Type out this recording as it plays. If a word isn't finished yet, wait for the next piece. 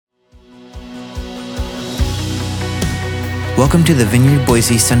Welcome to the Vineyard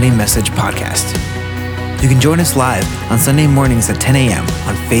Boise Sunday Message Podcast. You can join us live on Sunday mornings at 10 a.m.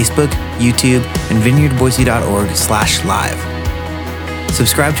 on Facebook, YouTube, and vineyardboise.org/live.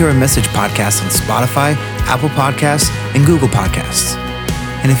 Subscribe to our message podcast on Spotify, Apple Podcasts, and Google Podcasts.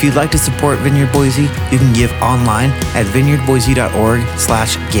 And if you'd like to support Vineyard Boise, you can give online at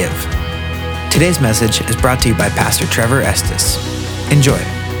vineyardboise.org/give. Today's message is brought to you by Pastor Trevor Estes. Enjoy.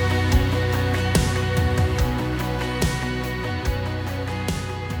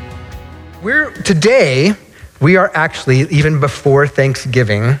 Today, we are actually, even before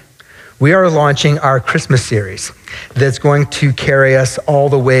Thanksgiving, we are launching our Christmas series that's going to carry us all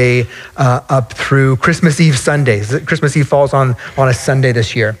the way up through Christmas Eve Sundays. Christmas Eve falls on a Sunday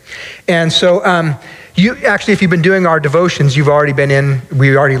this year. And so you actually, if you've been doing our devotions, we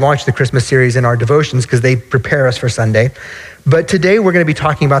already launched the Christmas series in our devotions because they prepare us for Sunday. But today we're going to be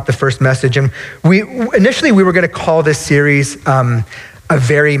talking about the first message. And initially we were going to call this series a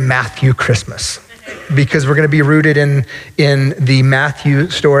very Matthew Christmas, because we're going to be rooted in the Matthew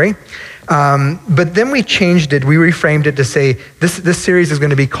story. But then we changed it. We reframed it to say this series is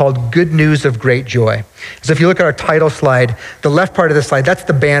going to be called Good News of Great Joy. So if you look at our title slide, the left part of the slide, that's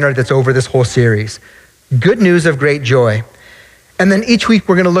the banner that's over this whole series. Good News of Great Joy. And then each week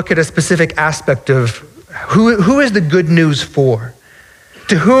we're going to look at a specific aspect of who is the good news for?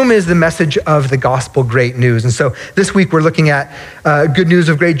 To whom is the message of the gospel great news? And so this week we're looking at good news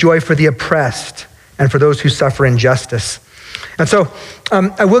of great joy for the oppressed and for those who suffer injustice. And so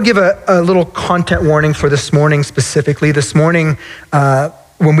I will give a little content warning for this morning specifically. This morning,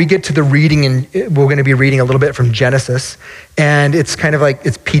 when we get to the reading, and we're going to be reading a little bit from Genesis, and it's kind of like,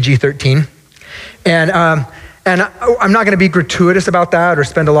 it's PG-13. And I'm not going to be gratuitous about that or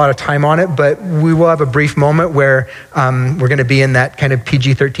spend a lot of time on it, but we will have a brief moment where we're going to be in that kind of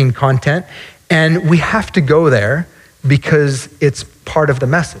PG-13 content. And we have to go there because it's part of the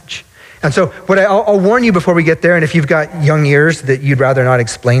message. And so I'll warn you before we get there, and if you've got young ears that you'd rather not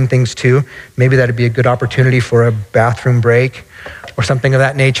explain things to, maybe that'd be a good opportunity for a bathroom break or something of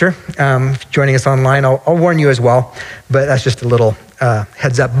that nature. Joining us online, I'll warn you as well, but that's just a little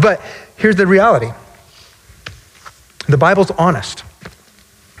heads up. But here's the reality. The Bible's honest.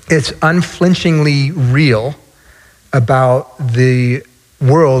 It's unflinchingly real about the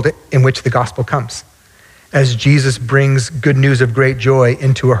world in which the gospel comes. As Jesus brings good news of great joy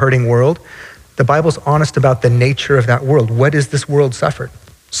into a hurting world, the Bible's honest about the nature of that world. What is this world suffered?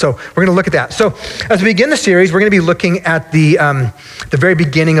 So we're going to look at that. So as we begin the series, we're going to be looking at the very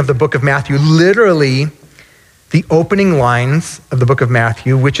beginning of the book of Matthew, literally the opening lines of the book of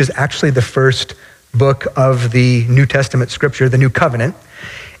Matthew, which is actually the first book of the New Testament scripture, the New Covenant.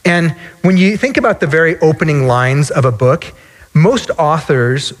 And when you think about the very opening lines of a book, most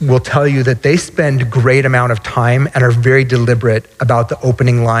authors will tell you that they spend great amount of time and are very deliberate about the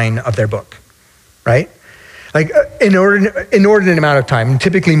opening line of their book, right? Like inordinate amount of time,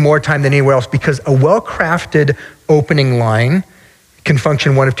 typically more time than anywhere else, because a well-crafted opening line can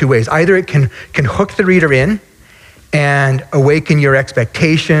function one of two ways. Either it can hook the reader in and awaken your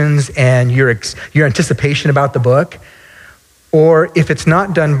expectations and your anticipation about the book, or if it's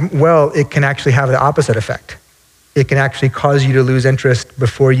not done well, it can actually have the opposite effect. It can actually cause you to lose interest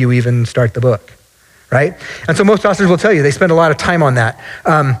before you even start the book, right? And so most authors will tell you they spend a lot of time on that.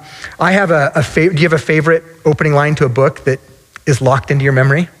 I have do you have a favorite opening line to a book that is locked into your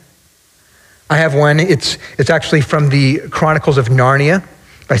memory? I have one. It's actually from the Chronicles of Narnia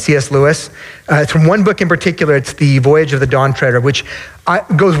by C.S. Lewis. It's from one book in particular. It's The Voyage of the Dawn Treader, which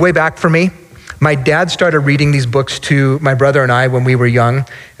goes way back for me. My dad started reading these books to my brother and I when we were young,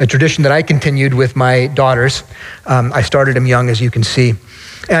 a tradition that I continued with my daughters. I started them young, as you can see.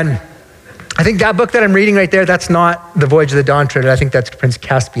 And I think that book that I'm reading right there, that's not The Voyage of the Dawn Treader. I think that's Prince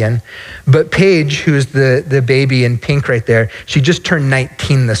Caspian. But Paige, who's the baby in pink right there, she just turned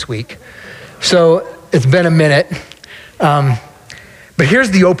 19 this week. So it's been a minute. But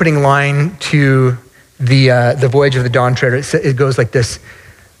here's the opening line to the Voyage of the Dawn Treader. It goes like this.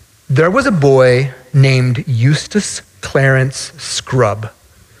 There was a boy named Eustace Clarence Scrubb,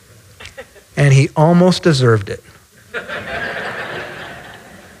 and he almost deserved it.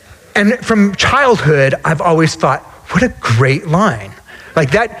 And from childhood, I've always thought, what a great line.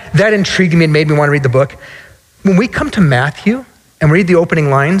 Like that intrigued me and made me want to read the book. When we come to Matthew and read the opening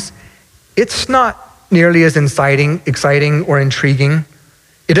lines, it's not nearly as exciting or intriguing.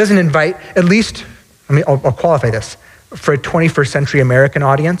 It doesn't invite, at least, I'll qualify this, for a 21st century American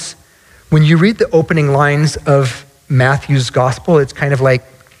audience. When you read the opening lines of Matthew's gospel, it's kind of like,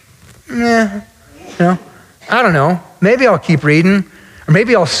 I don't know, maybe I'll keep reading, or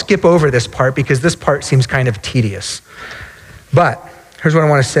maybe I'll skip over this part because this part seems kind of tedious. But here's what I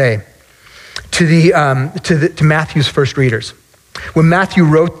want to say to Matthew's first readers. When Matthew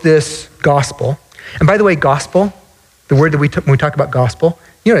wrote this gospel, and by the way, gospel, the word that when we talk about gospel,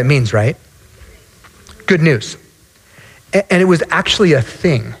 you know what it means, right? Good news. And it was actually a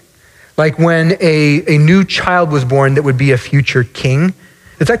thing. Like when a new child was born that would be a future king,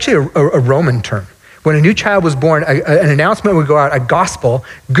 it's actually a Roman term. When a new child was born, an announcement would go out, a gospel,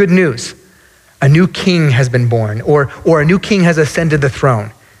 good news. A new king has been born, or a new king has ascended the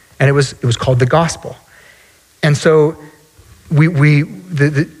throne. And it was called the gospel. And so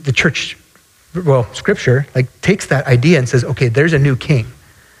the church, scripture, like takes that idea and says, okay, there's a new king.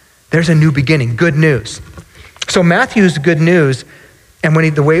 There's a new beginning, good news. So Matthew's good news, and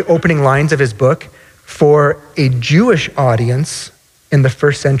the way opening lines of his book, for a Jewish audience in the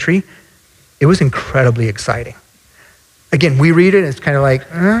first century, it was incredibly exciting. Again, we read it and it's kind of like,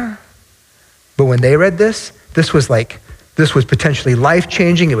 but when they read this was potentially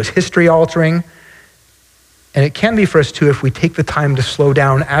life-changing, it was history-altering. And it can be for us too if we take the time to slow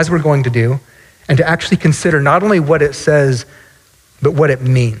down, as we're going to do, and to actually consider not only what it says, but what it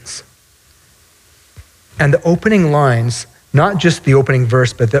means. And the opening lines, not just the opening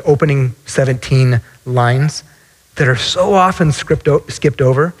verse, but the opening 17 lines that are so often skipped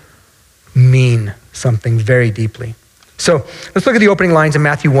over, mean something very deeply. So let's look at the opening lines in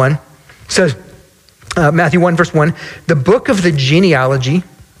Matthew 1. It says, Matthew 1, verse 1, the book of the genealogy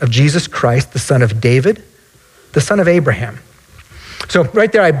of Jesus Christ, the son of David, the son of Abraham. So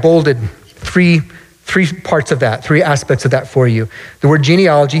right there I bolded three parts of that, three aspects of that for you. The word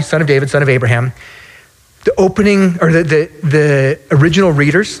genealogy, son of David, son of Abraham. The opening, or the original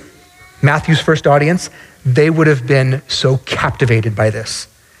readers, Matthew's first audience, they would have been so captivated by this.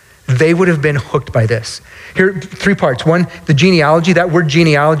 They would have been hooked by this. Here, three parts. One, the genealogy. That word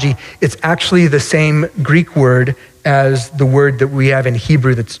genealogy, it's actually the same Greek word as the word that we have in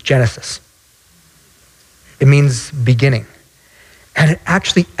Hebrew that's Genesis. It means beginning. And it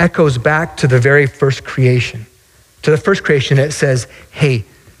actually echoes back to the very first creation. To the first creation, it says, hey,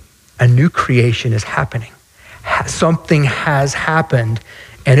 a new creation is happening. Something has happened,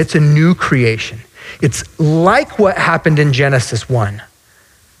 and it's a new creation. It's like what happened in Genesis 1,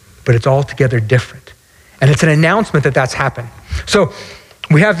 but it's altogether different. And it's an announcement that that's happened. So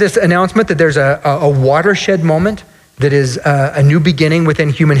we have this announcement that there's a watershed moment that is a new beginning within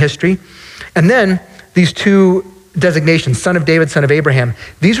human history. And then these two designations, son of David, son of Abraham,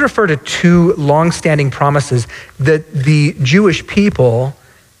 these refer to two long-standing promises that the Jewish people,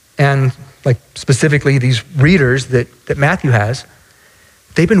 and like specifically these readers that Matthew has,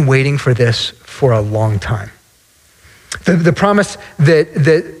 they've been waiting for this for a long time. The promise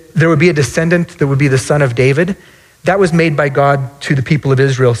that there would be a descendant that would be the son of David, that was made by God to the people of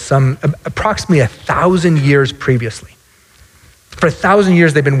Israel approximately 1,000 years previously. For 1,000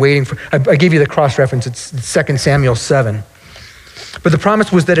 years they've been waiting for, I gave you the cross-reference, it's 2 Samuel 7. But the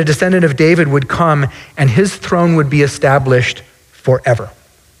promise was that a descendant of David would come and his throne would be established forever.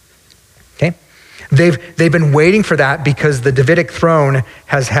 Okay? They've been waiting for that because the Davidic throne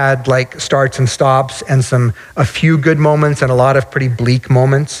has had like starts and stops and a few good moments and a lot of pretty bleak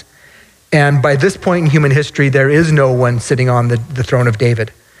moments. And by this point in human history, there is no one sitting on the throne of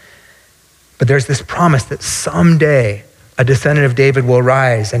David. But there's this promise that someday a descendant of David will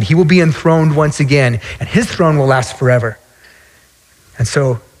rise and he will be enthroned once again and his throne will last forever. And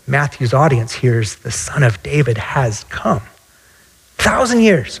so Matthew's audience hears the son of David has come. 1,000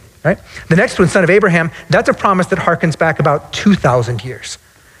 years. Right? The next one, son of Abraham, that's a promise that harkens back about 2,000 years.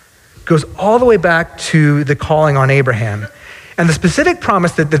 Goes all the way back to the calling on Abraham. And the specific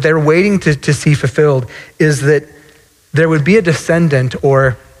promise that they're waiting to see fulfilled is that there would be a descendant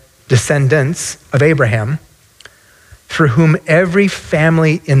or descendants of Abraham through whom every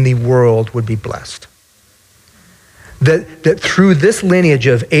family in the world would be blessed. That through this lineage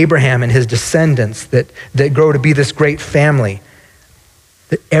of Abraham and his descendants that grow to be this great family,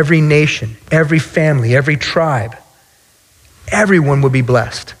 that every nation, every family, every tribe, everyone would be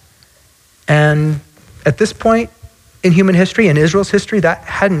blessed. And at this point in human history, in Israel's history, that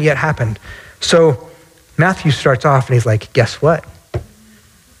hadn't yet happened. So Matthew starts off and he's like, guess what?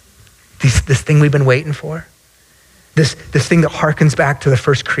 This thing we've been waiting for, this thing that harkens back to the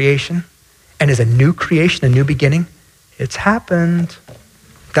first creation and is a new creation, a new beginning, it's happened.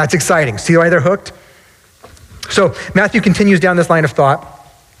 That's exciting. See why they're hooked? So Matthew continues down this line of thought.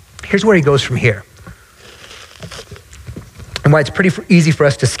 Here's where he goes from here. And why it's pretty easy for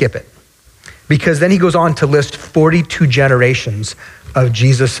us to skip it. Because then he goes on to list 42 generations of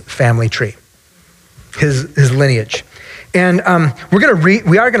Jesus' family tree, his lineage. And we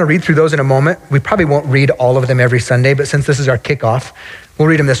are gonna read through those in a moment. We probably won't read all of them every Sunday, but since this is our kickoff, we'll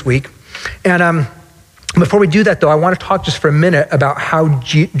read them this week. And before we do that though, I wanna talk just for a minute about how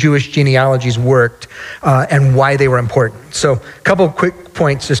Jewish genealogies worked and why they were important. So a couple of quick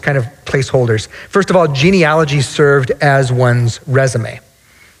points, just kind of placeholders. First of all, genealogy served as one's resume.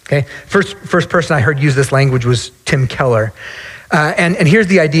 Okay, first person I heard use this language was Tim Keller. And here's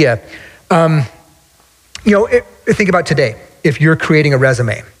the idea. Think about today. If you're creating a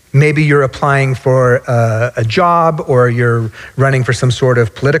resume, maybe you're applying for a job or you're running for some sort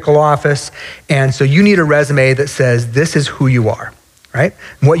of political office. And so you need a resume that says, this is who you are, right?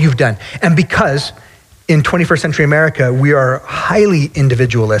 And what you've done. And because in 21st century America, we are highly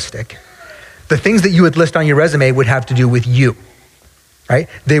individualistic, the things that you would list on your resume would have to do with you, right?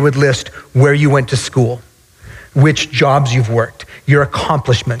 They would list where you went to school, which jobs you've worked, your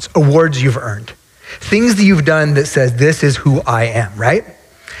accomplishments, awards you've earned, things that you've done that says, this is who I am, right?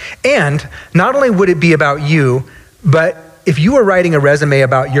 And not only would it be about you, but if you were writing a resume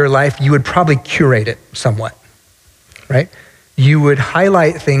about your life, you would probably curate it somewhat, right? You would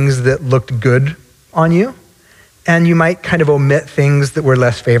highlight things that looked good on you, and you might kind of omit things that were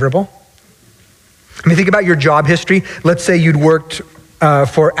less favorable. I mean, think about your job history. Let's say you'd worked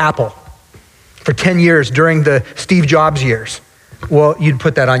for Apple for 10 years during the Steve Jobs years. Well, you'd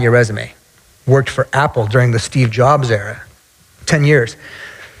put that on your resume. Worked for Apple during the Steve Jobs era, 10 years.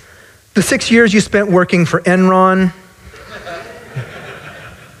 The 6 years you spent working for Enron,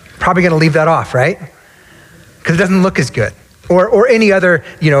 probably gonna leave that off, right? Because it doesn't look as good. Or any other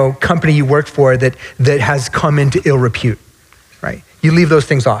company you work for that has come into ill repute, right? You leave those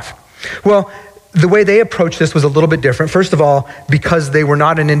things off. Well, the way they approached this was a little bit different. First of all, because they were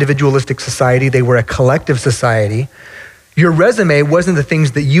not an individualistic society, they were a collective society. Your resume wasn't the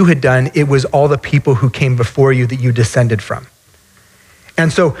things that you had done, it was all the people who came before you that you descended from.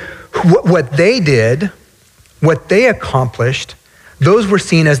 And so what they did, what they accomplished, those were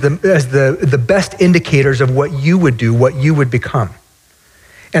seen as the best indicators of what you would do, what you would become.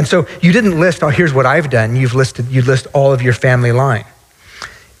 And so you didn't list, oh, here's what I've done. You list all of your family line.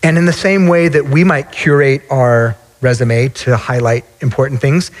 And in the same way that we might curate our resume to highlight important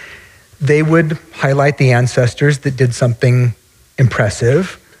things, they would highlight the ancestors that did something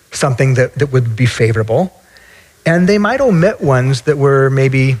impressive, something that would be favorable. And they might omit ones that were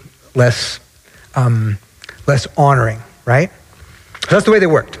maybe less honoring, right? So that's the way they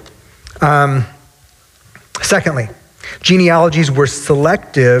worked. Secondly, genealogies were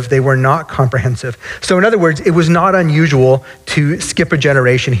selective, they were not comprehensive. So in other words, it was not unusual to skip a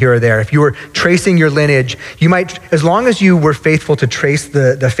generation here or there. If you were tracing your lineage, you might, as long as you were faithful to trace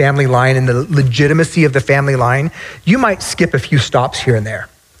the family line and the legitimacy of the family line, you might skip a few stops here and there.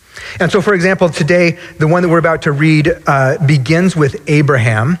 And so for example, today, the one that we're about to read begins with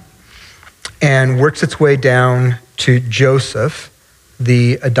Abraham and works its way down to Joseph,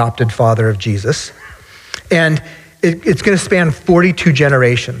 the adopted father of Jesus. And it's going to span 42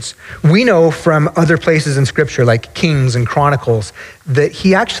 generations. We know from other places in Scripture, like Kings and Chronicles, that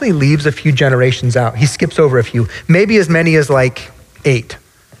he actually leaves a few generations out. He skips over a few, maybe as many as like 8.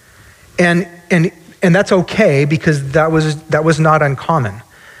 And that's okay because that was not uncommon.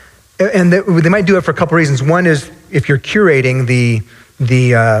 And they might do it for a couple reasons. One is if you're curating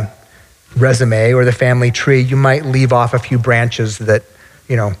the resume or the family tree, you might leave off a few branches that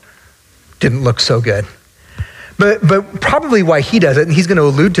didn't look so good. But probably why he does it, and he's going to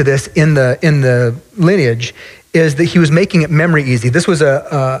allude to this in the lineage, is that he was making it memory easy. This was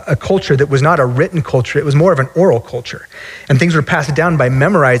a culture that was not a written culture, it was more of an oral culture. And things were passed down by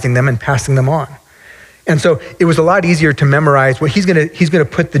memorizing them and passing them on. And so it was a lot easier to memorize. Well, he's going to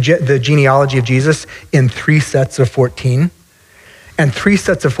put the genealogy of Jesus in 3 sets of 14. And 3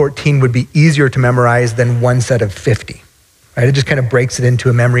 sets of 14 would be easier to memorize than 1 set of 50. Right? It just kind of breaks it into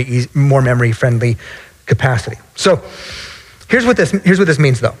a more memory-friendly capacity. So here's what this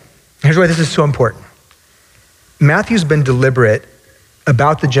means though. Here's why this is so important. Matthew's been deliberate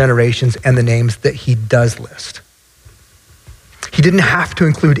about the generations and the names that he does list. He didn't have to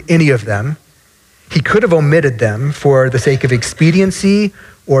include any of them. He could have omitted them for the sake of expediency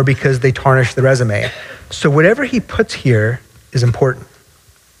or because they tarnish the resume. So whatever he puts here is important.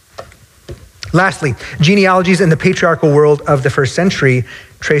 Lastly, genealogies in the patriarchal world of the first century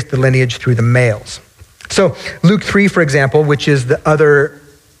trace the lineage through the males. So Luke 3, for example, which is the other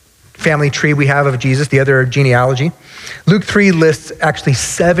family tree we have of Jesus, the other genealogy. Luke 3 lists actually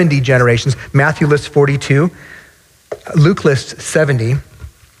 70 generations. Matthew lists 42. Luke lists 70.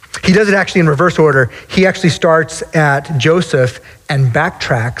 He does it actually in reverse order. He actually starts at Joseph and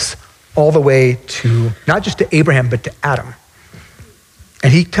backtracks all the way to, not just to Abraham, but to Adam.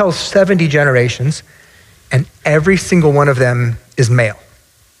 And he tells 70 generations, and every single one of them is male.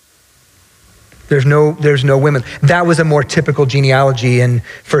 There's no women. That was a more typical genealogy in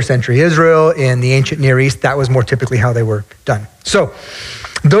first century Israel, in the ancient Near East. That was more typically how they were done. So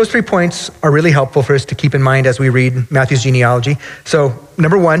those 3 points are really helpful for us to keep in mind as we read Matthew's genealogy. So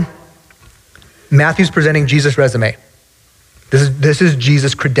number 1, Matthew's presenting Jesus' resume. This is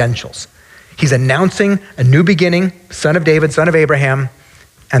Jesus' credentials. He's announcing a new beginning, son of David, son of Abraham,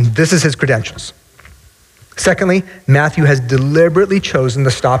 and this is his credentials. Secondly, Matthew has deliberately chosen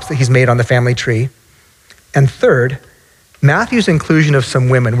the stops that he's made on the family tree. And third, Matthew's inclusion of some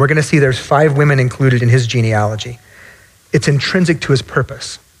women. We're going to see there's 5 women included in his genealogy. It's intrinsic to his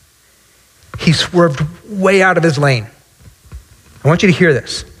purpose. He swerved way out of his lane. I want you to hear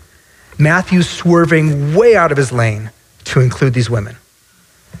this. Matthew's swerving way out of his lane to include these women.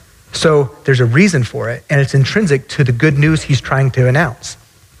 So there's a reason for it, and it's intrinsic to the good news he's trying to announce,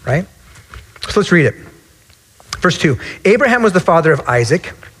 right? So let's read it. Verse 2, Abraham was the father of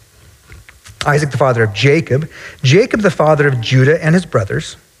Isaac, Isaac the father of Jacob, Jacob the father of Judah and his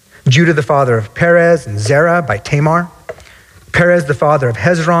brothers, Judah the father of Perez and Zerah by Tamar, Perez the father of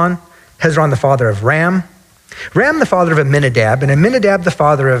Hezron, Hezron the father of Ram, Ram the father of Amminadab, and Amminadab the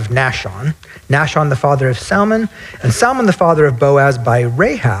father of Nahshon, Nahshon the father of Salmon, and Salmon the father of Boaz by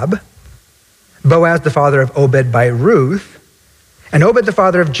Rahab, Boaz the father of Obed by Ruth, and Obed the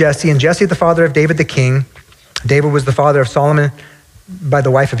father of Jesse, and Jesse the father of David the king. David was the father of Solomon by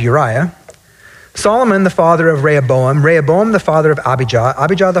the wife of Uriah. Solomon the father of Rehoboam, Rehoboam the father of Abijah,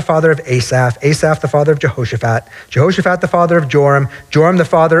 Abijah the father of Asaph, Asaph the father of Jehoshaphat, Jehoshaphat the father of Joram, Joram the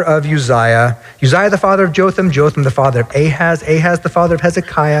father of Uzziah, Uzziah the father of Jotham, Jotham the father of Ahaz, Ahaz the father of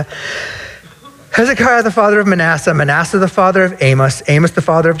Hezekiah, Hezekiah the father of Manasseh, Manasseh the father of Amos, Amos the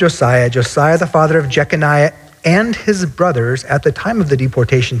father of Josiah, Josiah the father of Jeconiah and his brothers at the time of the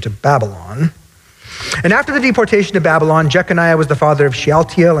deportation to Babylon. And after the deportation to Babylon, Jeconiah was the father of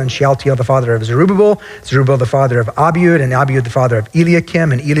Shealtiel, and Shealtiel the father of Zerubbabel, Zerubbabel the father of Abiud, and Abiud the father of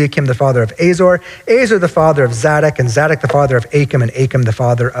Eliakim, and Eliakim the father of Azor, Azor the father of Zadok, and Zadok the father of Achim, and Achim the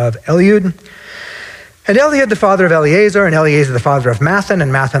father of Eliud, and Eliud the father of Eleazar, and Eleazar the father of Mathan,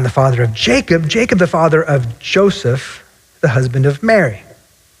 and Mathan the father of Jacob, Jacob the father of Joseph, the husband of Mary,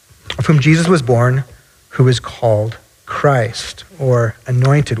 of whom Jesus was born, who is called Christ, or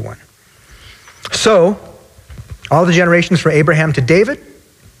Anointed One. So, all the generations from Abraham to David,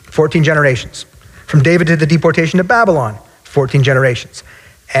 14 generations. From David to the deportation to Babylon, 14 generations.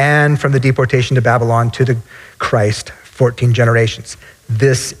 And from the deportation to Babylon to the Christ, 14 generations.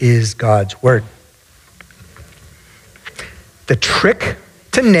 This is God's word. The trick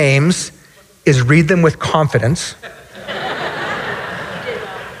to names is read them with confidence.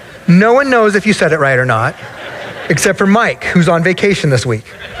 No one knows if you said it right or not, except for Mike, who's on vacation this week.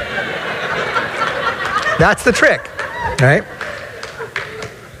 That's the trick, right?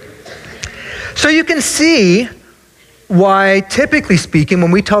 So you can see why, typically speaking, when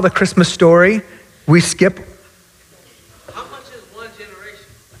we tell the Christmas story, we skip. How much is one generation?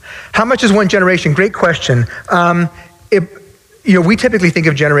 How much is one generation? Great question. We typically think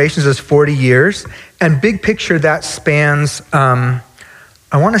of generations as 40 years, and big picture that spans, I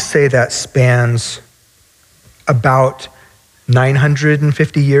want to say that spans about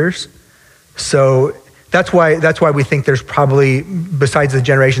 950 years. So that's why we think there's probably, besides the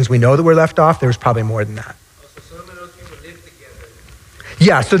generations we know that were left off, there's probably more than that. So some of those people lived together.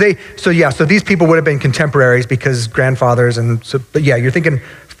 Yeah, so these people would have been contemporaries because grandfathers, and so, but yeah, you're thinking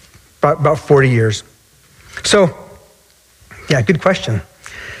about 40 years. So, yeah, good question.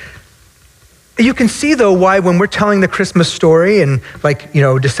 You can see though why when we're telling the Christmas story and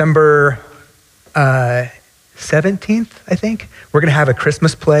December 17th, I think, we're gonna have a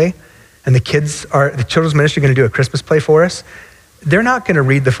Christmas play. And the children's ministry are going to do a Christmas play for us. They're not going to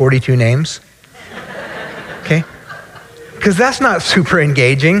read the 42 names, okay? Because that's not super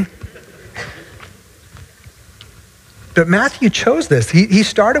engaging. But Matthew chose this. He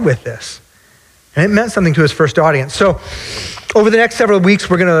started with this. And it meant something to his first audience. So over the next several weeks,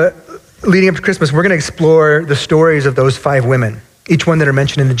 leading up to Christmas, we're going to explore the stories of those 5 women, each one that are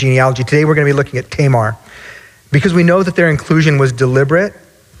mentioned in the genealogy. Today, we're going to be looking at Tamar, because we know that their inclusion was deliberate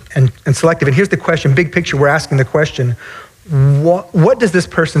and selective. And here's the question, big picture, we're asking the question, what does this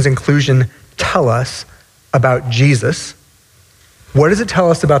person's inclusion tell us about Jesus? What does it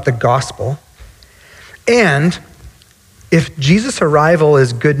tell us about the gospel? And if Jesus' arrival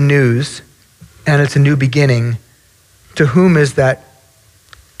is good news and it's a new beginning, to whom is that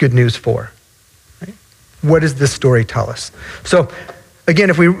good news for? Right? What does this story tell us? So again,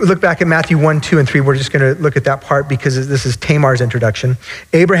 if we look back at Matthew 1, 2, and 3, we're just going to look at that part because this is Tamar's introduction.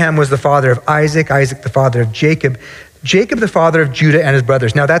 Abraham was the father of Isaac, Isaac the father of Jacob, Jacob the father of Judah and his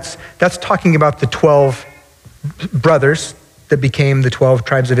brothers. Now that's talking about the 12 brothers that became the 12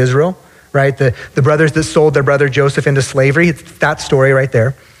 tribes of Israel, right? The brothers that sold their brother Joseph into slavery. It's that story right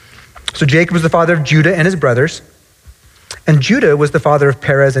there. So Jacob was the father of Judah and his brothers. And Judah was the father of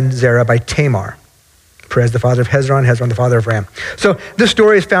Perez and Zerah by Tamar. Perez the father of Hezron, Hezron the father of Ram. So this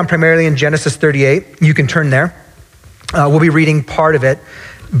story is found primarily in Genesis 38. You can turn there. We'll be reading part of it,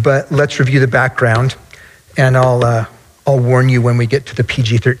 but let's review the background. And I'll warn you when we get to the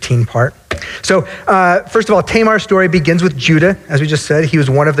PG-13 part. So first of all, Tamar's story begins with Judah. As we just said, he was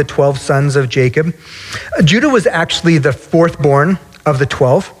one of the 12 sons of Jacob. Judah was actually the fourth born of the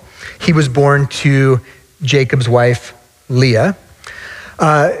 12. He was born to Jacob's wife, Leah.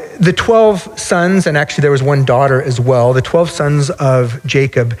 The 12 sons, and actually there was one daughter as well, the 12 sons of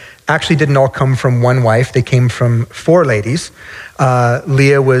Jacob actually didn't all come from one wife. They came from four ladies.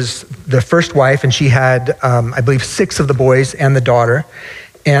 Leah was the first wife, and she had, I believe, 6 of the boys and the daughter.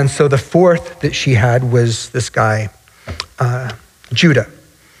 And so the fourth that she had was this guy, Judah.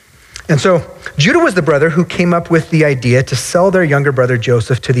 And so Judah was the brother who came up with the idea to sell their younger brother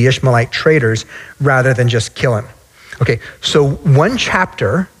Joseph to the Ishmaelite traders rather than just kill him. Okay, so one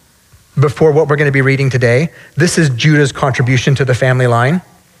chapter before what we're going to be reading today, this is Judah's contribution to the family line.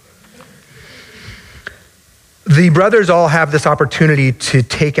 The brothers all have this opportunity to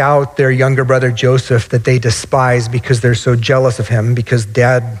take out their younger brother Joseph that they despise because they're so jealous of him, because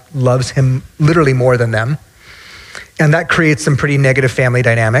dad loves him literally more than them. And that creates some pretty negative family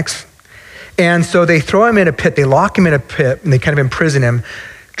dynamics. And so they throw him in a pit, they lock him in a pit, and they kind of imprison him,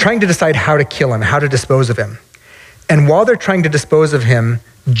 trying to decide how to kill him, how to dispose of him. And while they're trying to dispose of him,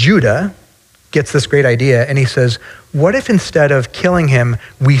 Judah gets this great idea, and he says, what if instead of killing him,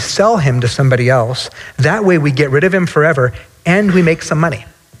 we sell him to somebody else? That way we get rid of him forever, and we make some money,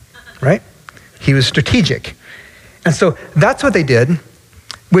 right? He was strategic. And so that's what they did,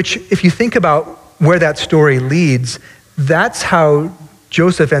 which if you think about where that story leads, that's how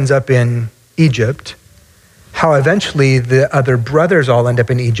Joseph ends up in Egypt, how eventually the other brothers all end up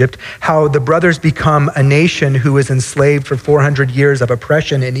in Egypt, how the brothers become a nation who is enslaved for 400 years of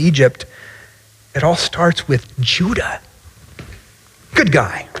oppression in Egypt. It all starts with Judah. Good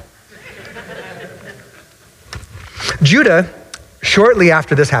guy. Judah, shortly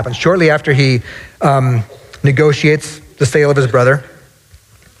after this happens, shortly after he negotiates the sale of his brother,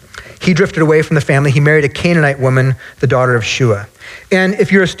 he drifted away from the family. He married a Canaanite woman, the daughter of Shua. And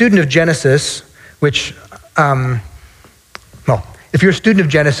if you're a student of Genesis, which, if you're a student of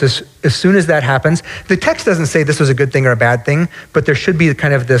Genesis, as soon as that happens, the text doesn't say this was a good thing or a bad thing, but there should be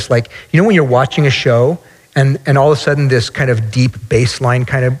kind of this, like, you know when you're watching a show and all of a sudden this kind of deep bass line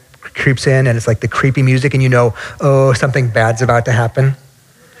kind of creeps in and it's like the creepy music and you know, oh, something bad's about to happen?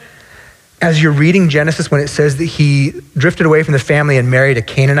 As you're reading Genesis, when it says that he drifted away from the family and married a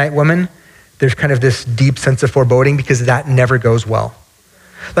Canaanite woman, there's kind of this deep sense of foreboding because that never goes well.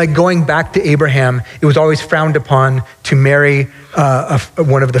 Like going back to Abraham, it was always frowned upon to marry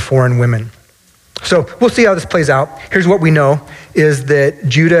one of the foreign women. So we'll see how this plays out. Here's what we know is that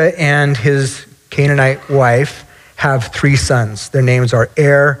Judah and his Canaanite wife have 3 sons. Their names are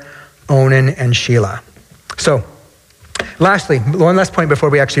Er, Onan, and Shelah. So lastly, one last point before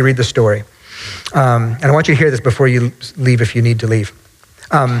we actually read the story. And I want you to hear this before you leave if you need to leave.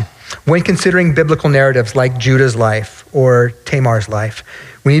 When considering biblical narratives like Judah's life or Tamar's life,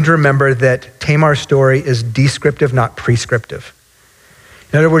 we need to remember that Tamar's story is descriptive, not prescriptive.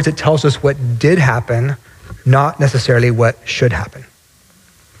 In other words, it tells us what did happen, not necessarily what should happen.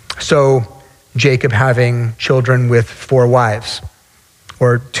 So Jacob having children with 4 wives,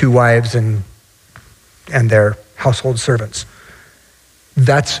 or 2 wives and their household servants.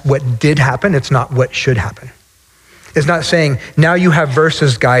 That's what did happen. It's not what should happen. It's not saying, now you have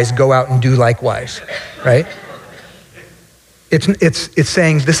verses, guys, go out and do likewise, right? It's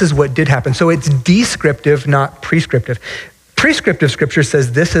saying this is what did happen. So it's descriptive, not prescriptive. Prescriptive scripture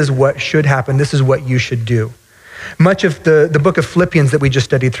says this is what should happen, this is what you should do. Much of the book of Philippians that we just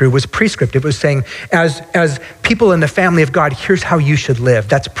studied through was prescriptive. It was saying, as people in the family of God, here's how you should live.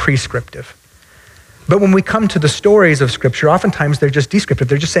 That's prescriptive. But when we come to the stories of scripture, oftentimes they're just descriptive.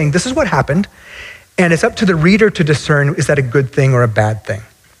 They're just saying, this is what happened, and it's up to the reader to discern, is that a good thing or a bad thing?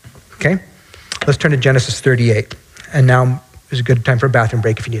 Okay? Let's turn to Genesis 38. And now is a good time for a bathroom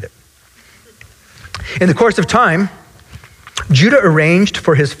break if you need it. In the course of time, Judah arranged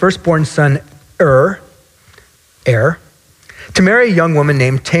for his firstborn son, Er, to marry a young woman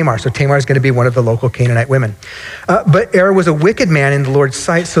named Tamar. So Tamar is going to be one of the local Canaanite women. But Er was a wicked man in the Lord's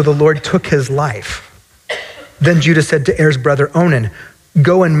sight, so the Lord took his life. Then Judah said to Er's brother Onan,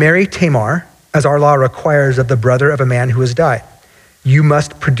 "Go and marry Tamar, as our law requires of the brother of a man who has died. You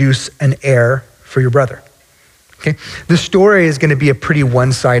must produce an heir for your brother." Okay? The story is going to be a pretty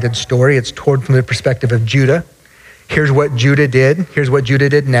one-sided story. It's told from the perspective of Judah. Here's what Judah did. Here's what Judah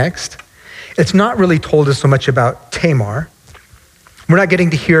did next. It's not really told us so much about Tamar. We're not getting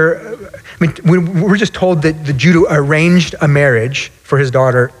to hear, we're just told that Judah arranged a marriage for his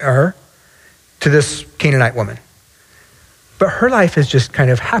daughter Er to this Canaanite woman. But her life is just kind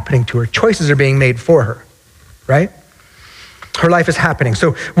of happening to her. Choices are being made for her, right? Her life is happening.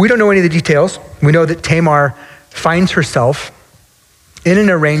 So we don't know any of the details. We know that Tamar finds herself in an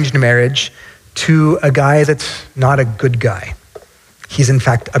arranged marriage to a guy that's not a good guy. He's in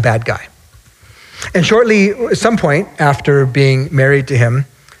fact a bad guy. And shortly, at some point after being married to him,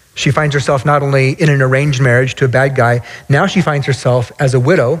 she finds herself not only in an arranged marriage to a bad guy, now she finds herself as a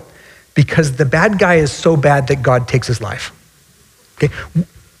widow because the bad guy is so bad that God takes his life. Okay?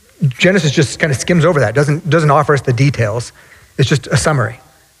 Genesis just kind of skims over that, doesn't offer us the details. It's just a summary.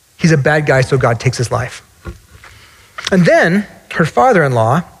 He's a bad guy, so God takes his life. And then her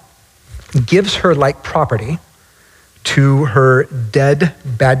father-in-law gives her like property to her dead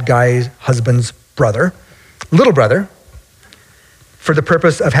bad guy's husband's brother, little brother, for the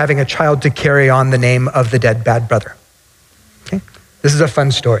purpose of having a child to carry on the name of the dead bad brother. Okay? This is a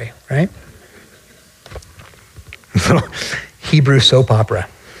fun story, right? Little Hebrew soap opera.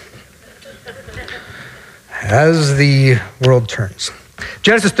 As the world turns.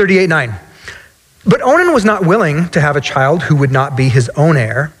 Genesis 38:9. But Onan was not willing to have a child who would not be his own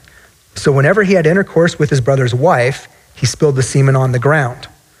heir. So whenever he had intercourse with his brother's wife, he spilled the semen on the ground.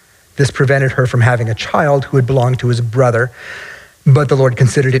 This prevented her from having a child who would belong to his brother. But the Lord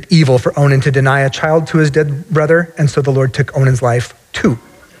considered it evil for Onan to deny a child to his dead brother, and so the Lord took Onan's life too.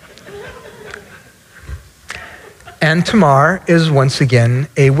 And Tamar is once again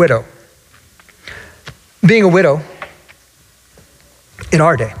a widow. Being a widow in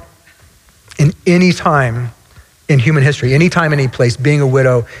our day, in any time in human history, any time, any place, being a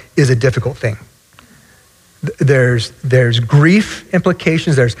widow is a difficult thing. There's grief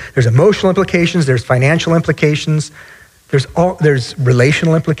implications, there's emotional implications, there's financial implications, there's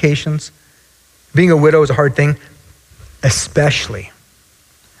relational implications. Being a widow is a hard thing, especially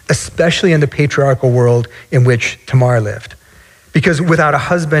in the patriarchal world in which Tamar lived. Because without a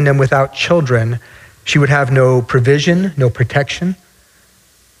husband and without children, she would have no provision, no protection.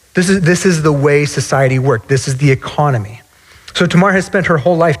 This is the way society worked. This is the economy. So Tamar has spent her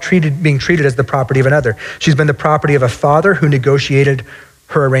whole life being treated as the property of another. She's been the property of a father who negotiated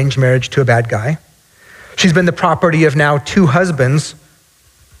her arranged marriage to a bad guy. She's been the property of now two husbands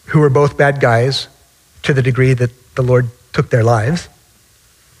who were both bad guys to the degree that the Lord took their lives.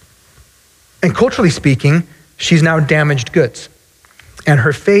 And culturally speaking, she's now damaged goods. And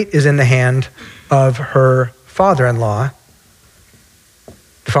her fate is in the hand of her father-in-law,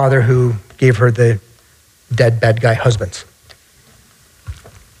 the father who gave her the dead bad guy husbands.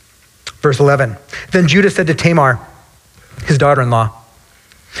 Verse 11, then Judah said to Tamar, his daughter-in-law,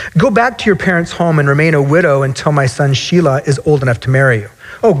 "Go back to your parents' home and remain a widow until my son Shelah is old enough to marry you."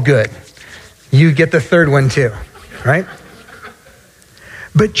 Oh, good. You get the third one too, right?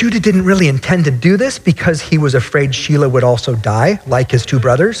 But Judah didn't really intend to do this because he was afraid Shelah would also die, like his two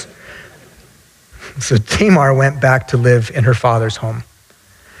brothers. So Tamar went back to live in her father's home.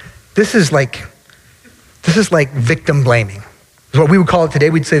 This is like victim blaming. Is what we would call it today.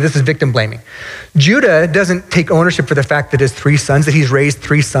 We'd say this is victim blaming. Judah doesn't take ownership for the fact that his three sons, that he's raised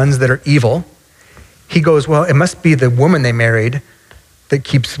three sons that are evil. He goes, well, it must be the woman they married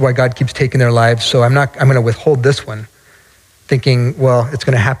why God keeps taking their lives. So I'm going to withhold this one, thinking, well, it's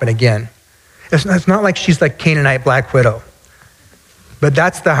going to happen again. It's not like she's like Canaanite black widow, but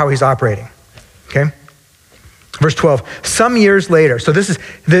that's how he's operating. Okay. Verse 12, some years later, so this is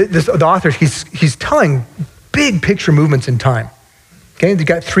the author, he's telling big picture movements in time. Okay, they've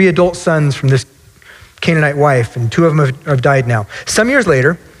got three adult sons from this Canaanite wife, and two of them have died now. Some years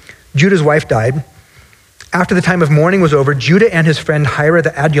later, Judah's wife died. After the time of mourning was over, Judah and his friend Hira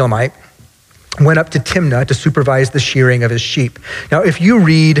the Adullamite went up to Timnah to supervise the shearing of his sheep. Now, if you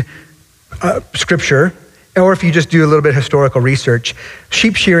read scripture, or if you just do a little bit of historical research,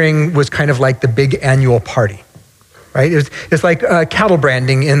 sheep shearing was kind of like the big annual party, right? It's like cattle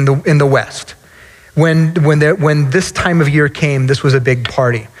branding in the West. When this time of year came, this was a big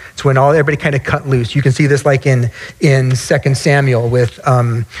party. It's when everybody kind of cut loose. You can see this like in 2 Samuel with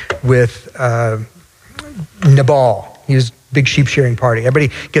Nabal. He was big sheep shearing party.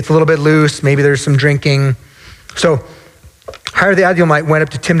 Everybody gets a little bit loose. Maybe there's some drinking. So Hiram the Adullamite went up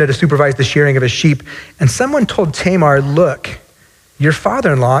to Timnah to supervise the shearing of his sheep. And someone told Tamar, look, your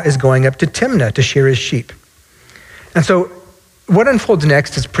father-in-law is going up to Timnah to shear his sheep. And so what unfolds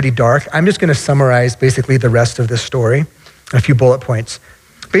next is pretty dark. I'm just going to summarize basically the rest of this story, a few bullet points.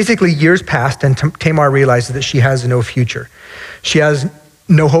 Basically, years passed, and Tamar realizes that she has no future. She has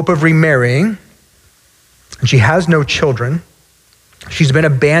no hope of remarrying, and she has no children. She's been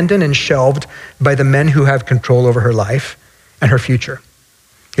abandoned and shelved by the men who have control over her life and her future.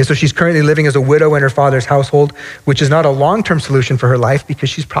 Okay, so she's currently living as a widow in her father's household, which is not a long-term solution for her life because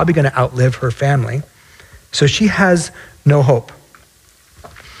she's probably going to outlive her family. So she has no hope.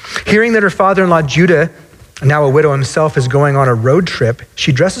 Hearing that her father-in-law, Judah, now a widow himself, is going on a road trip,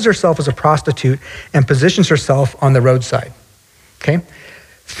 she dresses herself as a prostitute and positions herself on the roadside. Okay?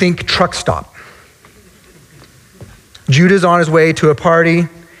 Think truck stop. Judah's on his way to a party.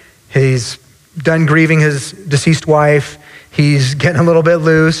 He's done grieving his deceased wife. He's getting a little bit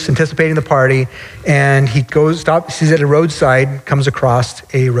loose, anticipating the party, and he stops, sees at a roadside, comes across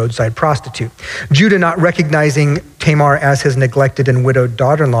a roadside prostitute. Judah, not recognizing Tamar as his neglected and widowed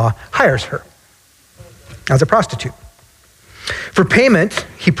daughter-in-law, hires her as a prostitute. For payment,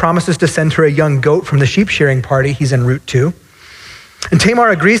 he promises to send her a young goat from the sheep shearing party he's en route to. And Tamar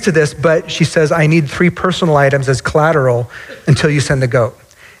agrees to this, but she says, I need 3 personal items as collateral until you send the goat.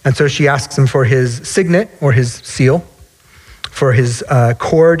 And so she asks him for his signet or his seal, for his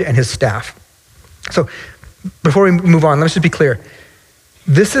cord and his staff. So before we move on, let's just be clear.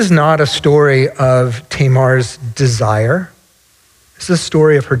 This is not a story of Tamar's desire. This is a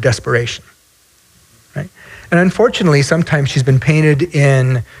story of her desperation, right? And unfortunately, sometimes she's been painted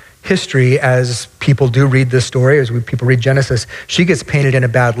in history as people do read this story, as people read Genesis, she gets painted in a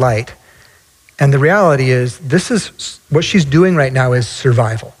bad light. And the reality is, this is what she's doing right now is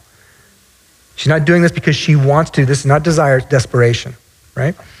survival. She's not doing this because she wants to. This is not desire, it's desperation,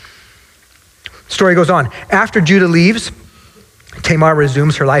 right? Story goes on. After Judah leaves, Tamar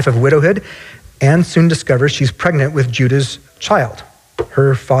resumes her life of widowhood and soon discovers she's pregnant with Judah's child,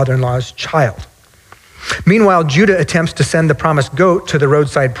 her father-in-law's child. Meanwhile, Judah attempts to send the promised goat to the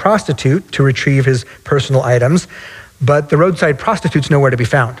roadside prostitute to retrieve his personal items, but the roadside prostitute's nowhere to be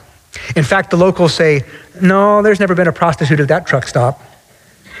found. In fact, the locals say, no, there's never been a prostitute at that truck stop.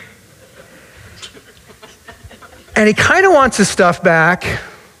 And he kind of wants his stuff back,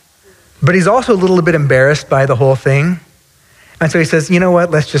 but he's also a little bit embarrassed by the whole thing. And so he says, you know what,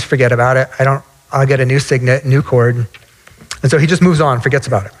 let's just forget about it. I'll get a new signet, new cord. And so he just moves on, forgets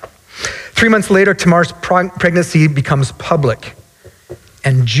about it. 3 months later, Tamar's pregnancy becomes public,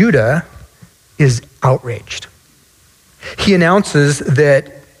 and Judah is outraged. He announces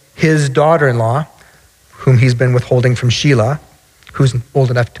that his daughter-in-law, whom he's been withholding from Sheila, who's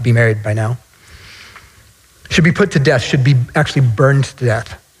old enough to be married by now, should be put to death, should be actually burned to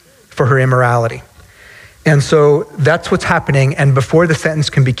death for her immorality. And so that's what's happening, and before the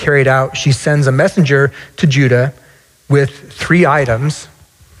sentence can be carried out, she sends a messenger to Judah with 3 items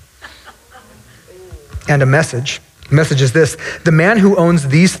and a message. The message is this: the man who owns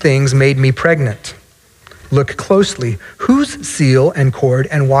these things made me pregnant. Look closely. Whose seal and cord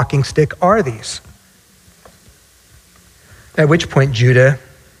and walking stick are these? At which point Judah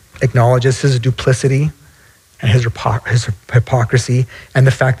acknowledges his duplicity and his hypocrisy and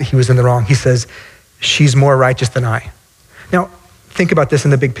the fact that he was in the wrong. He says, she's more righteous than I. Now, think about this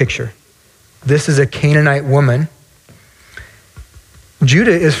in the big picture. This is a Canaanite woman.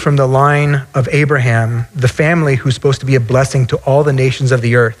 Judah is from the line of Abraham, the family who's supposed to be a blessing to all the nations of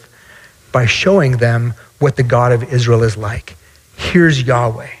the earth by showing them what the God of Israel is like. Here's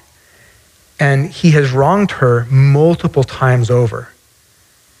Yahweh. And he has wronged her multiple times over.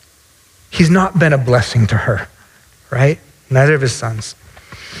 He's not been a blessing to her, right? Neither of his sons.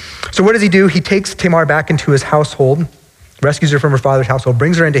 So what does he do? He takes Tamar back into his household, rescues her from her father's household,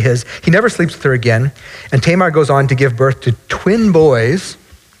 brings her into his. He never sleeps with her again. And Tamar goes on to give birth to twin boys,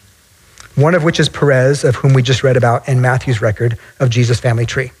 one of which is Perez, of whom we just read about in Matthew's record of Jesus' family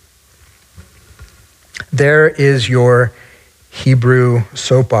tree. There is your Hebrew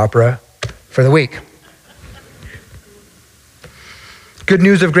soap opera for the week. Good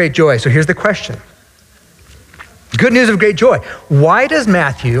news of great joy. So here's the question. Good news of great joy. Why does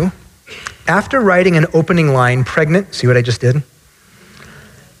Matthew, after writing an opening line, pregnant, see what I just did?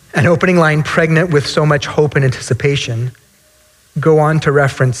 An opening line, pregnant with so much hope and anticipation, go on to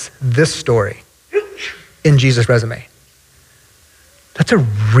reference this story in Jesus' resume? That's a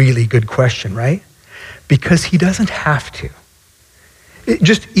really good question, right? Because he doesn't have to.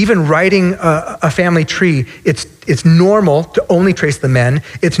 Just even writing a family tree, it's normal to only trace the men.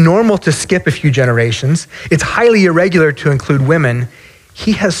 It's normal to skip a few generations. It's highly irregular to include women.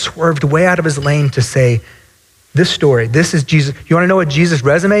 He has swerved way out of his lane to say, this story, this is Jesus. You want to know what Jesus'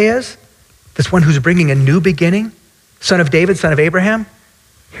 resume is? This one who's bringing a new beginning, son of David, son of Abraham.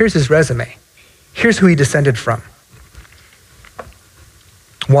 Here's his resume. Here's who he descended from.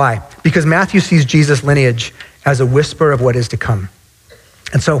 Why? Because Matthew sees Jesus' lineage as a whisper of what is to come.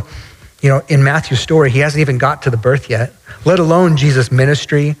 And so, in Matthew's story, he hasn't even got to the birth yet, let alone Jesus'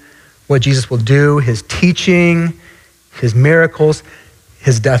 ministry, what Jesus will do, his teaching, his miracles,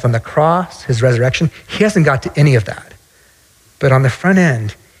 his death on the cross, his resurrection. He hasn't got to any of that. But on the front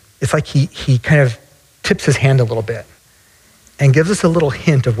end, it's like he kind of tips his hand a little bit and gives us a little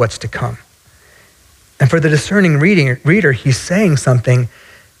hint of what's to come. And for the discerning reader, he's saying something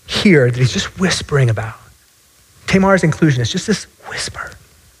here that he's just whispering about. Tamar's inclusion is just this whisper.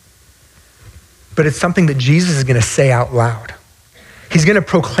 But it's something that Jesus is going to say out loud. He's going to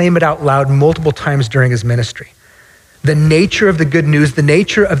proclaim it out loud multiple times during his ministry. The nature of the good news, the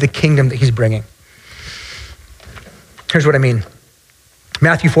nature of the kingdom that he's bringing. Here's what I mean.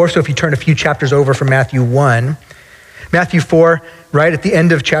 Matthew 4, so if you turn a few chapters over from Matthew 1, Matthew 4, right at the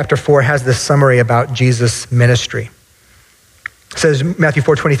end of chapter 4, has this summary about Jesus' ministry. It says, Matthew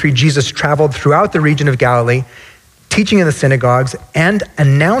 4:23, Jesus traveled throughout the region of Galilee, teaching in the synagogues and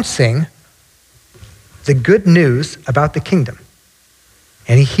announcing the good news about the kingdom.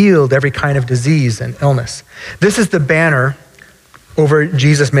 And he healed every kind of disease and illness. This is the banner over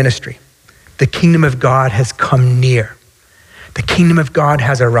Jesus' ministry. The kingdom of God has come near. The kingdom of God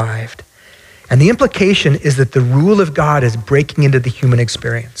has arrived. And the implication is that the rule of God is breaking into the human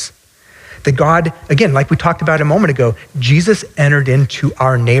experience. That God, again, like we talked about a moment ago, Jesus entered into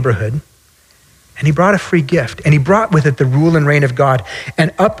our neighborhood and he brought a free gift. And he brought with it the rule and reign of God.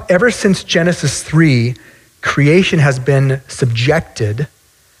 And up ever since Genesis 3, creation has been subjected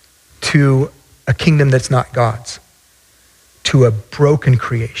to a kingdom that's not God's, to a broken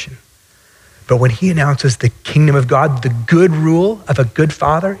creation. But when he announces the kingdom of God, the good rule of a good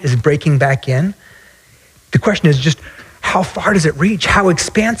father is breaking back in, the question is just, how far does it reach? How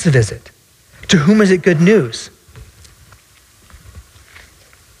expansive is it? To whom is it good news?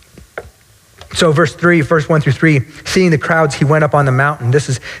 So verse 1 through 3, seeing the crowds, he went up on the mountain. This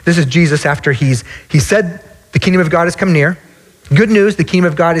is Jesus after he said the kingdom of God has come near. Good news, the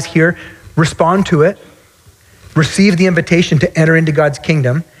kingdom of God is here. Respond to it. Receive the invitation to enter into God's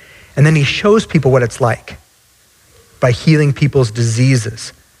kingdom. And then he shows people what it's like by healing people's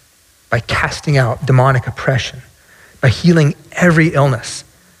diseases, by casting out demonic oppression, by healing every illness.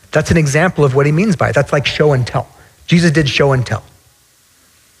 That's an example of what he means by it. That's like show and tell. Jesus did show and tell.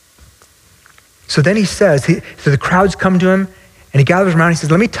 So then he says, so the crowds come to him and he gathers around and he says,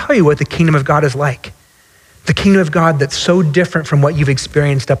 let me tell you what the kingdom of God is like. The kingdom of God that's so different from what you've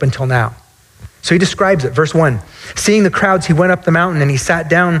experienced up until now. So he describes it, verse 1. Seeing the crowds, he went up the mountain and he sat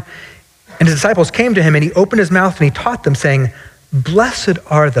down and his disciples came to him and he opened his mouth and he taught them saying, blessed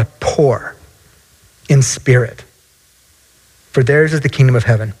are the poor in spirit, for theirs is the kingdom of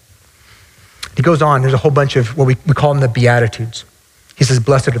heaven. He goes on, there's a whole bunch of what we call them the Beatitudes. He says,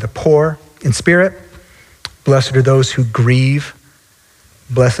 blessed are the poor in spirit, blessed are those who grieve,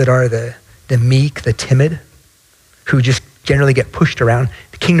 blessed are the meek, the timid, who just generally get pushed around.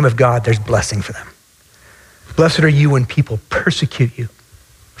 The kingdom of God, there's blessing for them. Blessed are you when people persecute you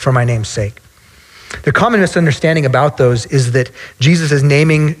for my name's sake. The common misunderstanding about those is that Jesus is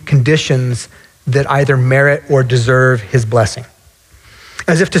naming conditions that either merit or deserve his blessing.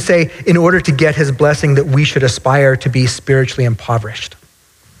 As if to say, in order to get his blessing, that we should aspire to be spiritually impoverished.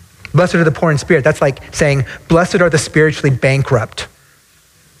 Blessed are the poor in spirit. That's like saying, blessed are the spiritually bankrupt.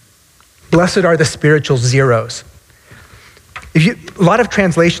 Blessed are the spiritual zeros. A lot of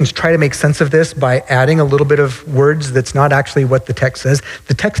translations try to make sense of this by adding a little bit of words that's not actually what the text says.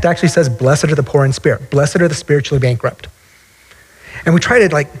 The text actually says, blessed are the poor in spirit. Blessed are the spiritually bankrupt. And we try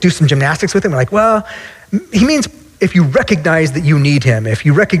to do some gymnastics with it. We're like, well, he means if you recognize that you need him, if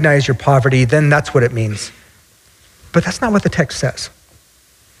you recognize your poverty, then that's what it means. But that's not what the text says.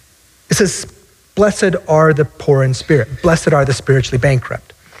 It says, blessed are the poor in spirit. Blessed are the spiritually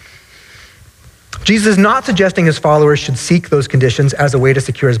bankrupt. Jesus is not suggesting his followers should seek those conditions as a way to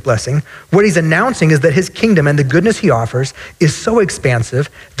secure his blessing. What he's announcing is that his kingdom and the goodness he offers is so expansive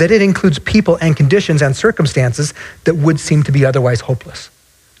that it includes people and conditions and circumstances that would seem to be otherwise hopeless.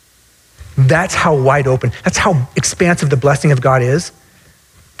 That's how wide open, that's how expansive the blessing of God is,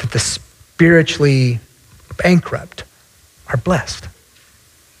 that the spiritually bankrupt are blessed.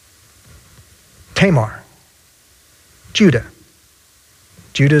 Tamar, Judah,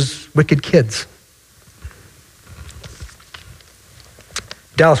 Judah's wicked kids.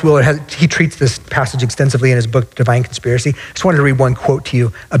 Dallas Willard, he treats this passage extensively in his book, Divine Conspiracy. I just wanted to read one quote to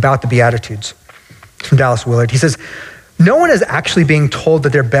you about the Beatitudes. It's from Dallas Willard. He says, no one is actually being told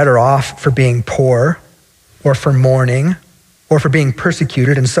that they're better off for being poor or for mourning or for being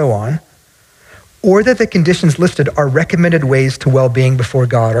persecuted and so on, or that the conditions listed are recommended ways to well-being before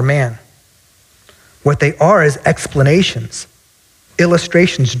God or man. What they are is explanations,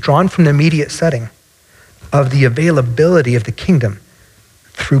 illustrations drawn from the immediate setting of the availability of the kingdom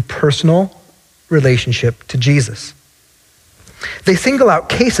through personal relationship to Jesus. They single out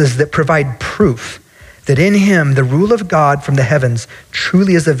cases that provide proof that in him the rule of God from the heavens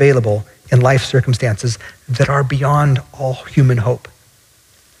truly is available in life circumstances that are beyond all human hope.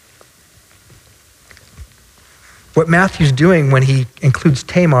 What Matthew's doing when he includes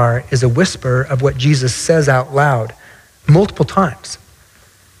Tamar is a whisper of what Jesus says out loud multiple times.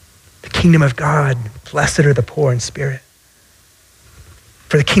 The kingdom of God, blessed are the poor in spirit.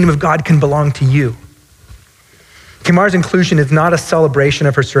 For the kingdom of God can belong to you. Tamar's inclusion is not a celebration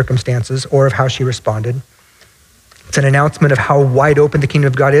of her circumstances or of how she responded. It's an announcement of how wide open the kingdom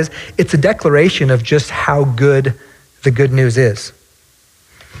of God is. It's a declaration of just how good the good news is.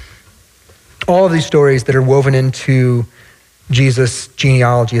 All of these stories that are woven into Jesus'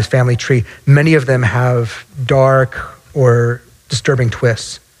 genealogy, his family tree, many of them have dark or disturbing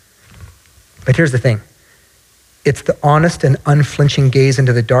twists. But here's the thing. It's the honest and unflinching gaze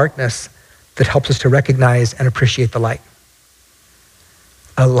into the darkness that helps us to recognize and appreciate the light.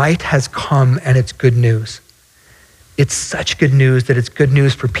 A light has come and it's good news. It's such good news that it's good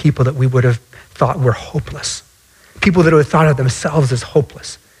news for people that we would have thought were hopeless. People that would have thought of themselves as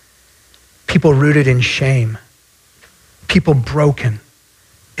hopeless. People rooted in shame. People broken.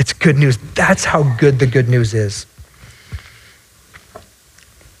 It's good news. That's how good the good news is.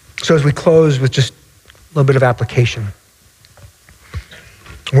 So as we close with just a little bit of application,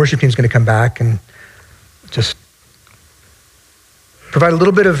 the worship team's going to come back and just provide a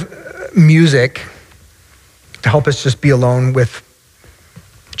little bit of music to help us just be alone with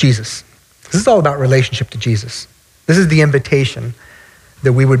Jesus. This is all about relationship to Jesus. This is the invitation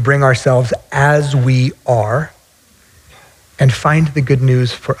that we would bring ourselves as we are and find the good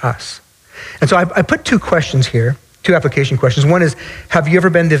news for us. And so I put two questions here, two application questions. One is, have you ever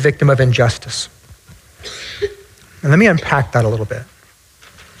been the victim of injustice? And let me unpack that a little bit.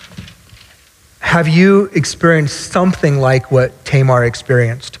 Have you experienced something like what Tamar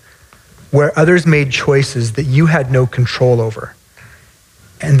experienced, where others made choices that you had no control over,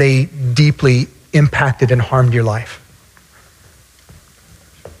 and they deeply impacted and harmed your life?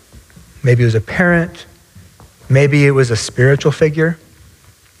 Maybe it was a parent. Maybe it was a spiritual figure.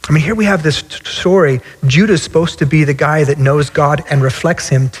 I mean, here we have this story. Judah's supposed to be the guy that knows God and reflects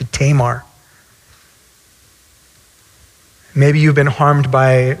him to Tamar. Maybe you've been harmed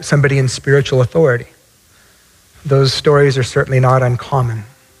by somebody in spiritual authority. Those stories are certainly not uncommon.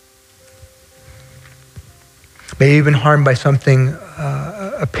 Maybe you've been harmed by something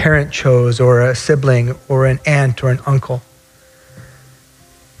a parent chose, or a sibling, or an aunt, or an uncle.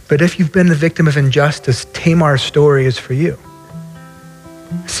 But if you've been the victim of injustice, Tamar's story is for you.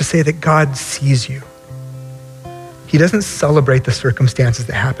 It's to say that God sees you. He doesn't celebrate the circumstances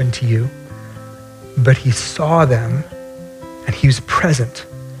that happened to you, but he saw them and he was present.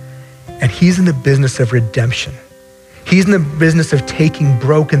 And he's in the business of redemption. He's in the business of taking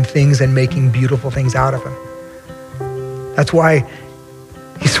broken things and making beautiful things out of them. That's why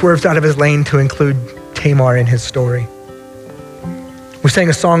he swerves out of his lane to include Tamar in his story. We sang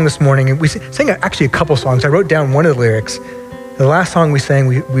a song this morning, and we sang actually a couple songs. I wrote down one of the lyrics. The last song we sang,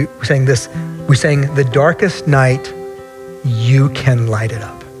 we sang this. We sang, "The darkest night, you can light it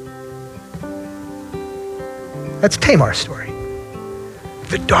up." That's Tamar's story.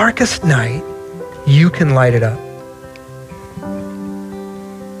 The darkest night, you can light it up.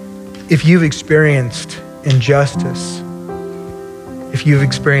 If you've experienced injustice, if you've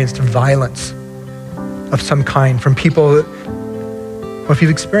experienced violence of some kind from people, or if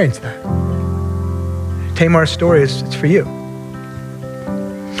you've experienced that, Tamar's story it's for you.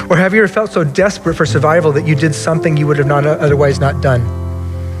 Or have you ever felt so desperate for survival that you did something you would have not otherwise not done?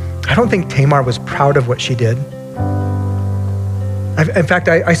 I don't think Tamar was proud of what she did. In fact,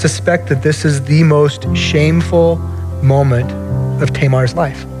 I suspect that this is the most shameful moment of Tamar's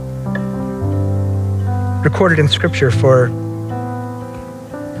life, recorded in Scripture for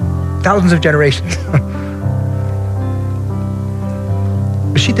thousands of generations.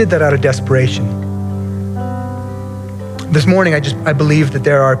 But she did that out of desperation. This morning, I believe that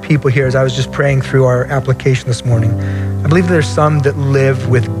there are people here, as I was just praying through our application this morning, I believe there's some that live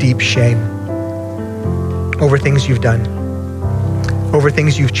with deep shame over things you've done, over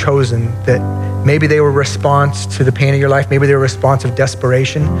things you've chosen, that maybe they were a response to the pain of your life. Maybe they were a response of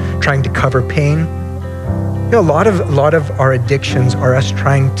desperation, trying to cover pain. You know, a lot of our addictions are us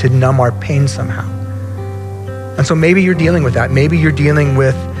trying to numb our pain somehow. And so maybe you're dealing with that. Maybe you're dealing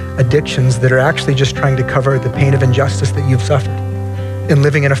with addictions that are actually just trying to cover the pain of injustice that you've suffered in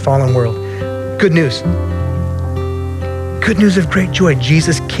living in a fallen world. Good news. Good news of great joy.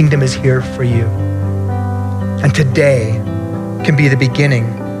 Jesus' kingdom is here for you. And today can be the beginning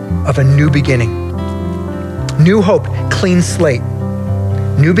of a new beginning. New hope, clean slate.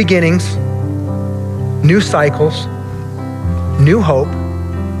 New beginnings, new cycles, new hope,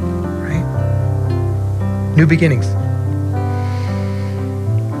 right? New beginnings.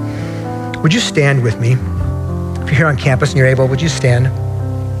 Would you stand with me? If you're here on campus and you're able, would you stand?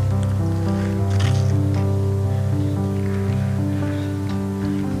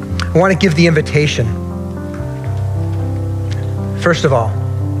 I want to give the invitation. First of all,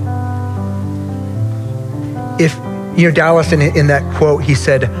 if, Dallas in that quote, he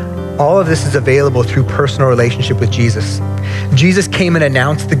said, all of this is available through personal relationship with Jesus. Jesus came and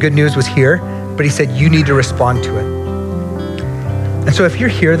announced the good news was here, but he said, you need to respond to it. And so if you're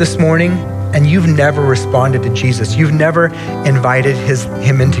here this morning and you've never responded to Jesus, you've never invited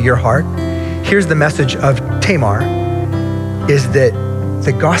him into your heart, here's the message of Tamar, is that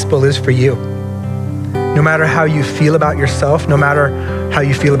the gospel is for you. No matter how you feel about yourself, no matter how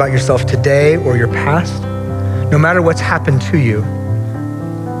you feel about yourself today or your past, no matter what's happened to you,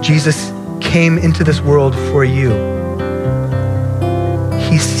 Jesus came into this world for you.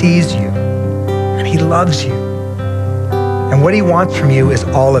 He sees you and he loves you. And what he wants from you is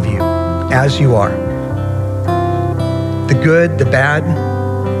all of you as you are. The good, the bad,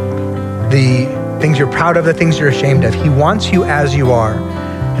 the things you're proud of, the things you're ashamed of. He wants you as you are.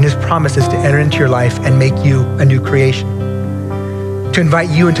 And his promise is to enter into your life and make you a new creation. To invite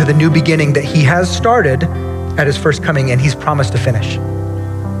you into the new beginning that he has started at his first coming and he's promised to finish.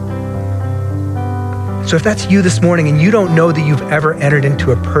 So if that's you this morning and you don't know that you've ever entered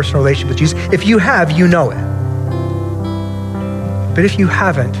into a personal relationship with Jesus, if you have, you know it. But if you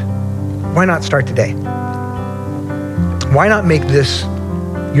haven't, why not start today? Why not make this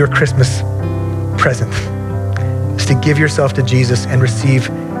your Christmas present? Is to give yourself to Jesus and receive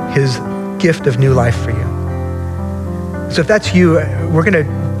his gift of new life for you. So if that's you, we're going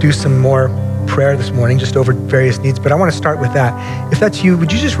to do some more prayer this morning, just over various needs, but I want to start with that. If that's you,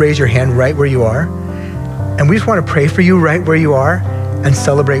 would you just raise your hand right where you are? And we just want to pray for you right where you are and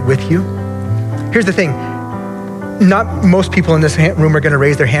celebrate with you. Here's the thing. Not most people in this room are going to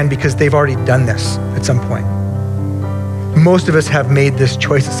raise their hand because they've already done this at some point. Most of us have made this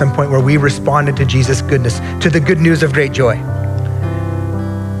choice at some point where we responded to Jesus' goodness, to the good news of great joy.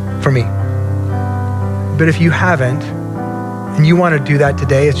 For me. But if you haven't, and you want to do that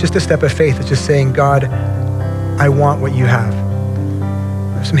today, it's just a step of faith. It's just saying, God, I want what you have.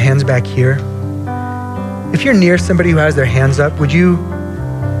 There's some hands back here. If you're near somebody who has their hands up, would you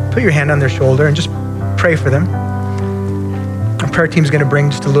put your hand on their shoulder and just pray for them? Our prayer team's going to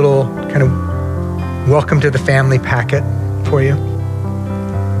bring just a little kind of welcome to the family packet for you.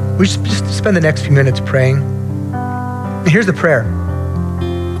 We just spend the next few minutes praying. And here's the prayer.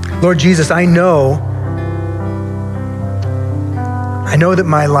 Lord Jesus, I know that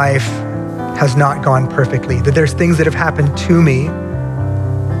my life has not gone perfectly, that there's things that have happened to me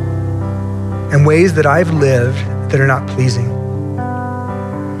and ways that I've lived that are not pleasing,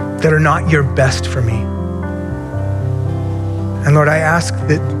 that are not your best for me. And Lord, I ask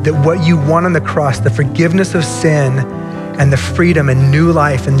that what you won on the cross, the forgiveness of sin and the freedom and new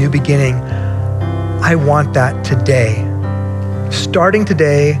life and new beginning, I want that today, starting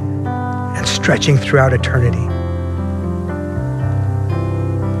today and stretching throughout eternity.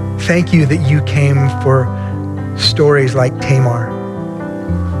 Thank you that you came for stories like Tamar,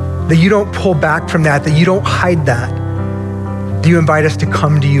 that you don't pull back from that you don't hide that you invite us to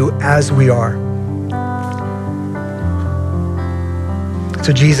come to you as we are.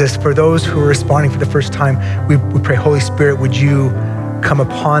 So Jesus, for those who are responding for the first time, we pray, Holy Spirit, would you come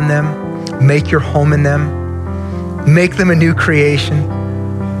upon them, make your home in them, make them a new creation,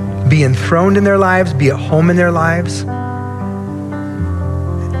 be enthroned in their lives, be at home in their lives,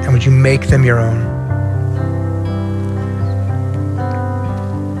 and would you make them your own?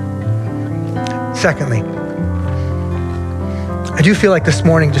 Secondly, I do feel like this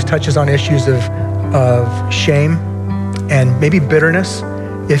morning just touches on issues of shame and maybe bitterness.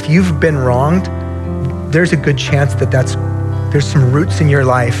 If you've been wronged, there's a good chance that there's some roots in your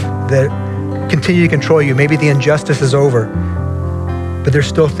life that continue to control you. Maybe the injustice is over, but there's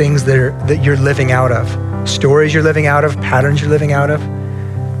still things that you're living out of, stories you're living out of, patterns you're living out of.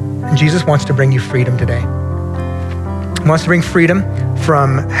 And Jesus wants to bring you freedom today. He wants to bring freedom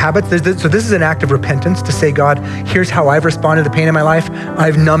from habits. So this is an act of repentance to say, God, here's how I've responded to the pain in my life.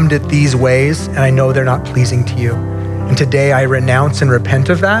 I've numbed it these ways, and I know they're not pleasing to you. And today I renounce and repent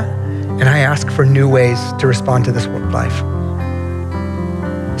of that, and I ask for new ways to respond to this life.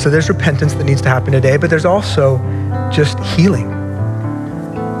 So there's repentance that needs to happen today, but there's also just healing.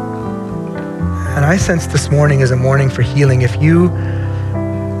 And I sense this morning is a morning for healing. If you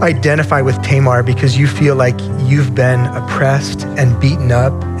identify with Tamar because you feel like you've been oppressed and beaten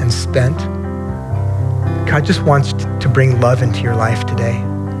up and spent, God just wants to bring love into your life today.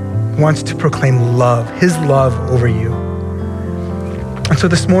 He wants to proclaim love, his love over you. And so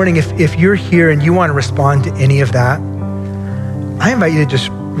this morning, if you're here and you want to respond to any of that, I invite you to just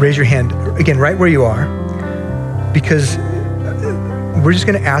raise your hand, again, right where you are, because we're just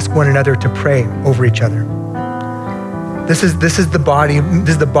going to ask one another to pray over each other. This is the body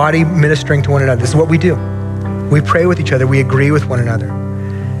ministering to one another. This is what we do. We pray with each other. We agree with one another.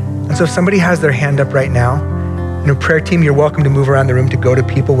 And so if somebody has their hand up right now, prayer team, you're welcome to move around the room to go to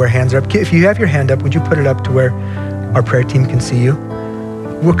people where hands are up. If you have your hand up, would you put it up to where our prayer team can see you?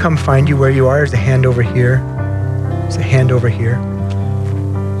 We'll come find you where you are. There's a hand over here. There's a hand over here.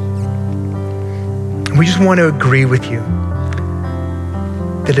 And we just want to agree with you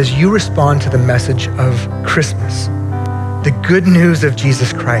that as you respond to the message of Christmas, the good news of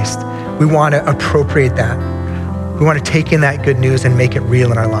Jesus Christ, we want to appropriate that. We want to take in that good news and make it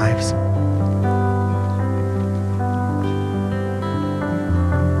real in our lives.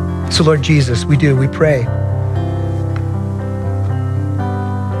 So Lord Jesus, we pray.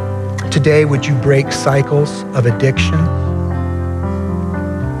 Today, would you break cycles of addiction?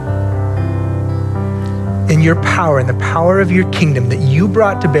 In your power, in the power of your kingdom that you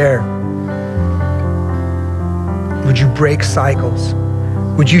brought to bear, would you break cycles?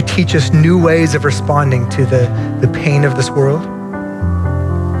 Would you teach us new ways of responding to the pain of this world?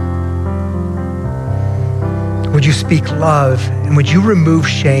 Would you speak love, and would you remove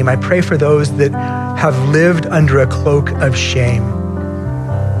shame? I pray for those that have lived under a cloak of shame,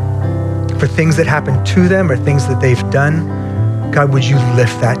 for things that happened to them or things that they've done. God, would you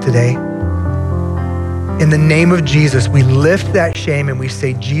lift that today? In the name of Jesus, we lift that shame and we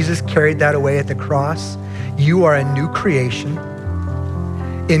say, Jesus carried that away at the cross. You are a new creation.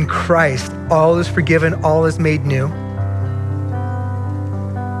 In Christ, all is forgiven, all is made new.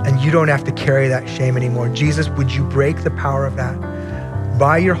 And you don't have to carry that shame anymore. Jesus, would you break the power of that?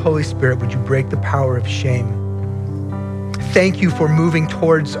 By your Holy Spirit, would you break the power of shame? Thank you for moving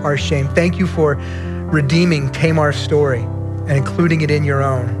towards our shame. Thank you for redeeming Tamar's story and including it in your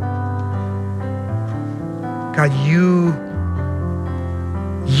own. God,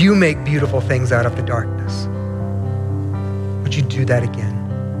 you make beautiful things out of the darkness. Would you do that again?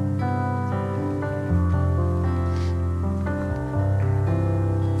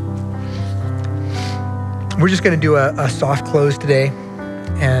 We're just going to do a soft close today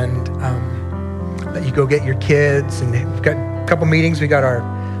and let you go get your kids. And we've got a couple meetings. We got our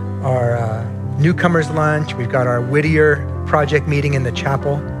newcomers lunch. We've got our Whittier project meeting in the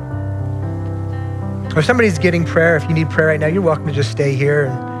chapel. If somebody's getting prayer, if you need prayer right now, you're welcome to just stay here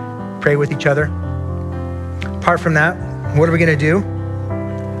and pray with each other. Apart from that, what are we going to do?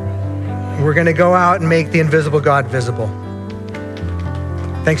 We're going to go out and make the invisible God visible.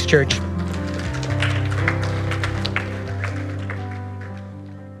 Thanks, church.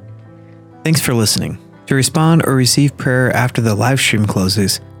 Thanks for listening. To respond or receive prayer after the live stream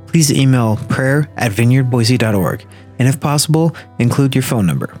closes, please email prayer@vineyardboise.org, and if possible, include your phone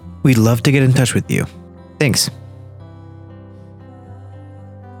number. We'd love to get in touch with you. Thanks.